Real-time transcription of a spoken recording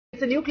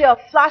It's a nuclear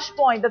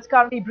flashpoint that's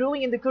currently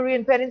brewing in the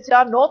Korean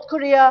Peninsula. North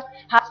Korea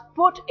has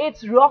put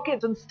its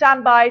rockets on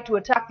standby to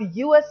attack the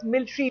US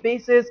military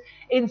bases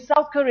in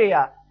South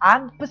Korea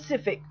and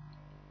Pacific.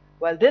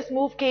 Well, this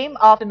move came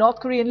after North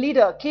Korean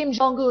leader Kim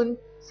Jong Un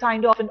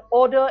signed off an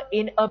order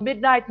in a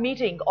midnight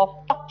meeting of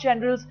top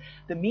generals.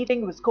 The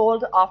meeting was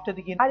called after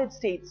the United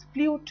States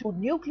flew two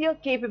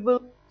nuclear-capable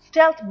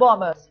stealth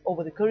bombers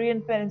over the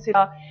Korean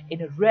Peninsula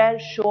in a rare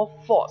show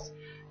of force.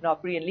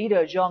 North Korean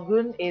leader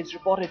Jong-un is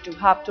reported to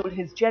have told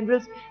his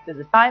generals that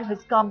the time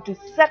has come to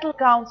settle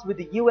accounts with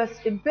the US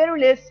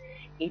imperialists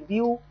in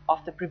view of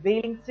the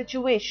prevailing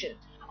situation.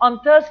 On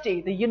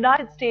Thursday, the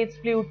United States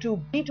flew two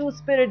B-2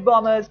 Spirit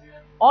bombers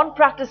on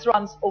practice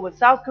runs over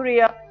South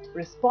Korea,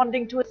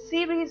 responding to a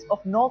series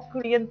of North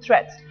Korean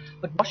threats.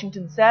 But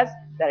Washington says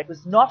that it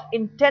was not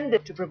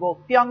intended to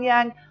provoke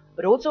Pyongyang,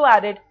 but also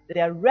added that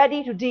they are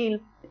ready to deal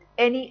with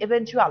any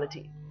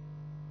eventuality.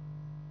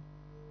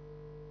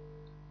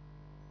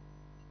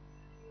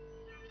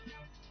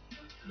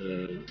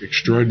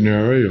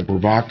 Extraordinary or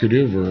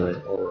provocative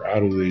or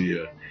out of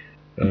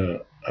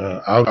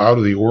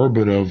the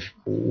orbit of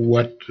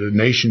what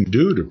nations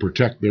do to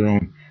protect their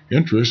own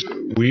interests,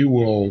 we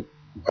will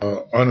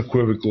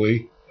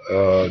unequivocally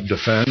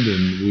defend,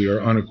 and we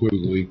are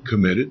unequivocally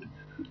committed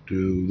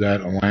to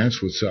that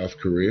alliance with South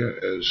Korea,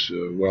 as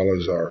well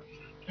as our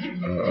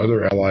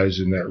other allies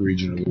in that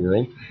region of the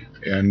world.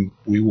 And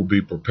we will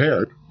be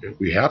prepared, if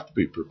we have to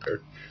be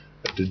prepared,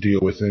 to deal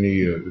with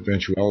any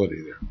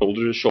eventuality there.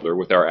 Shoulder to shoulder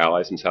with our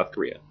allies in South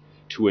Korea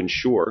to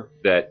ensure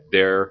that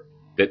the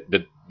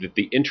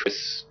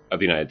interests of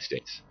the United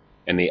States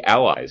and the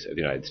allies of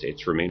the United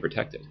States remain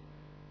protected.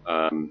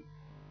 And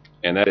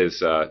that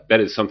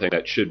is something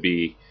that should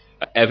be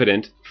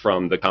evident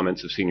from the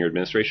comments of senior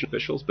administration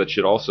officials, but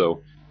should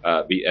also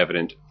be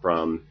evident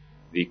from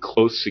the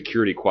close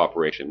security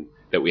cooperation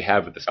that we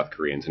have with the South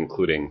Koreans,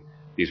 including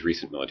these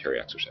recent military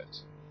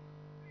exercises.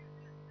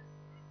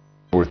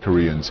 North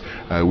Koreans,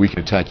 we can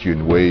attack you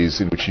in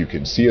ways in which you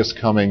can see us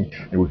coming,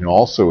 and we can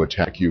also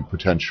attack you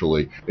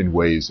potentially in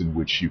ways in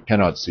which you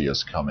cannot see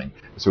us coming.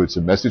 So it's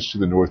a message to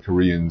the North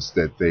Koreans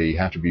that they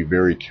have to be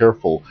very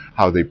careful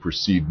how they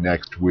proceed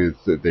next with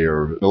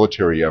their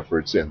military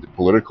efforts and the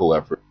political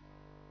efforts.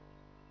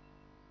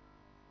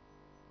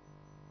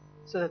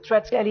 So the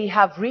threats clearly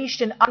have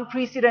reached an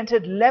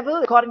unprecedented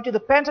level. According to the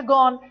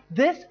Pentagon,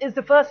 this is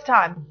the first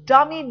time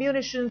dummy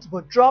munitions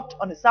were dropped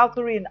on a South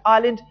Korean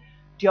island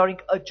during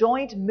a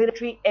joint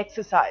military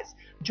exercise.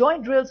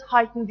 Joint drills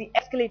heightened the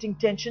escalating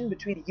tension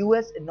between the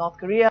US and North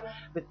Korea,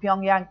 with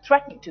Pyongyang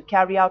threatening to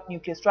carry out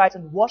nuclear strikes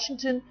on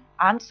Washington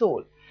and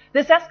Seoul.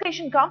 This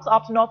escalation comes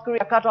after North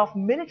Korea cut off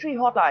military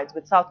hotlines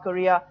with South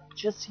Korea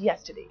just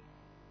yesterday.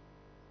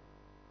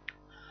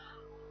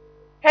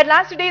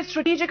 Headlines Today's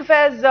Strategic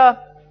Affairs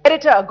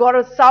editor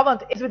Gaurav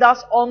Sawant is with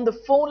us on the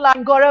phone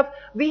line. Gaurav,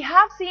 we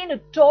have seen a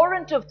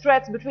torrent of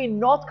threats between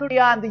North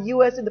Korea and the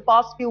US in the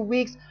past few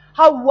weeks.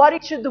 How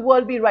worried should the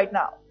world be right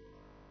now?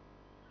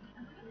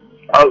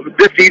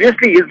 This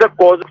seriously is the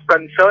cause of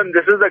concern.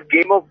 This is a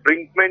game of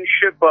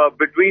brinkmanship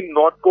between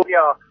North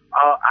Korea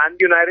and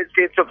the United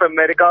States of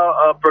America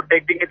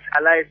protecting its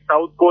ally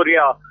South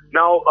Korea.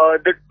 Now,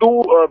 the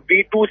two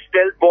B-2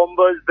 stealth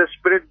bombers, the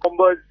Spirit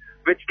bombers,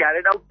 which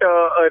carried out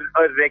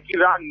a recce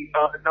run,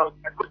 now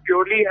that was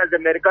purely, as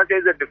America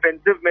says, a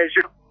defensive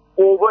measure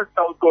over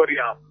South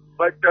Korea.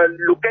 But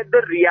look at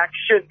the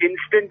reaction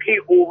instantly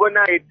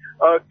overnight.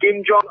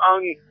 Kim Jong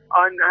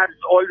Un has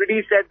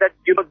already said that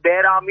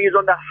their army is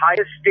on the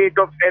highest state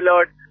of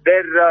alert.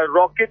 Their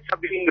rockets are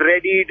being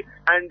readied,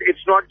 and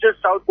it's not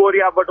just South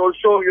Korea, but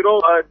also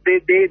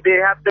they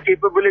have the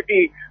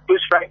capability to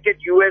strike at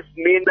U.S.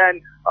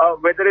 mainland,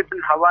 whether it's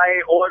in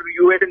Hawaii or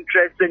U.S.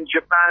 interests in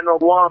Japan or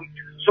Guam.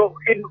 So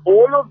in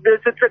all of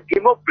this, it's a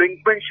game of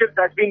brinkmanship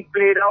that's being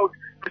played out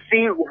to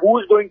see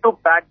who's going to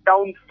back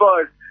down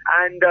first.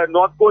 And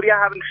North Korea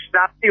having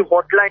snapped the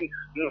hotline,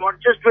 not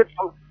just with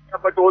South Korea,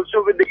 but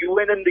also with the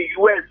UN and the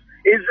US,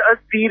 is a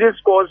serious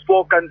cause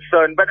for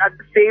concern. But at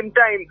the same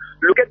time,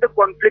 look at the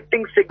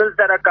conflicting signals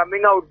that are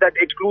coming out, that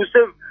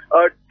exclusive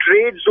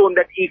trade zone,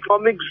 that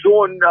economic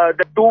zone,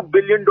 the $2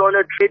 billion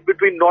trade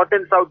between North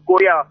and South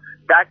Korea,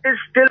 that is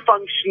still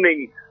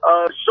functioning.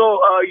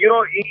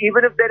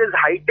 Even if there is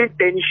heightened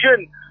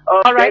tension,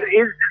 there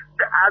is,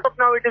 as of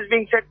now, it is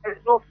being said there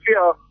is no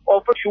fear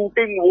of a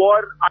shooting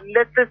war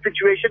unless the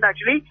situation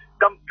actually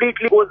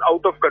completely goes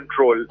out of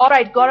control. All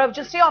right, Gaurav,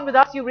 just stay on with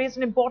us. You raised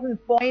an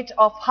important point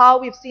of how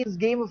we've seen this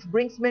game of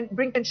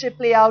brinkmanship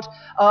play out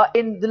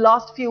in the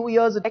last few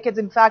years, or decades,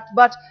 in fact.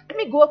 But let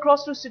me go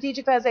across to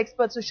strategic affairs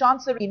expert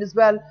Sushant Sareen as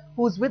well,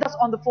 who's with us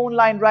on the phone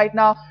line right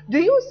now. Do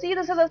you see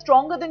this as a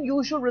stronger than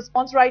usual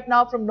response right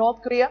now from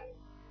North Korea?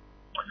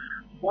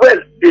 Well,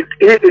 it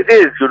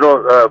is.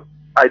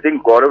 I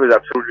think Gaurav is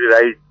absolutely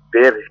right.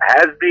 There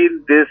has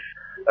been this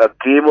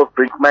game of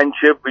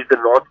brinkmanship which the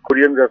North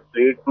Koreans have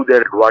played to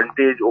their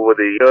advantage over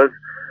the years.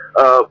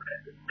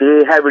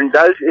 They have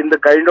indulged in the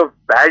kind of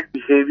bad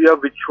behavior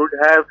which should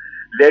have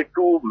led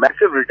to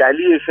massive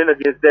retaliation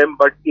against them,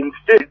 but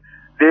instead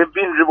they've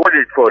been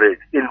rewarded for it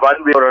in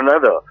one way or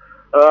another.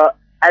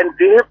 And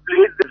they have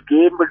played this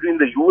game between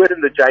the US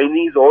and the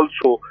Chinese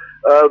also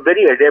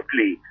very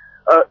adeptly.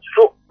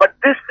 But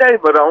this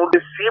time around,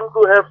 they seem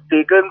to have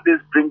taken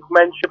this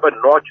brinkmanship a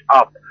notch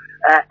up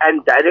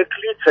and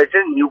directly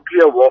threatened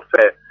nuclear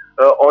warfare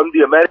on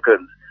the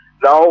Americans.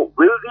 Now,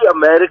 will the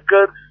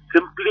Americans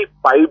simply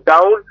pipe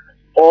down,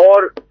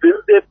 or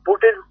will they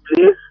put in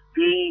place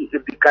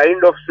the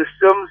kind of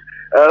systems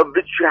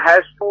which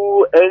has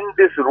to end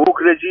this rogue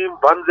regime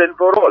once and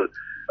for all?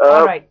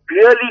 Right.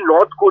 Clearly,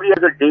 North Korea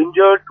is a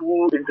danger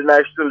to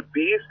international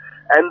peace,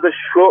 and the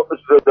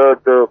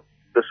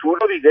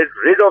sooner we get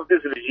rid of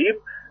this regime,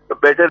 the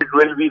better it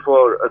will be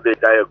for the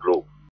entire globe.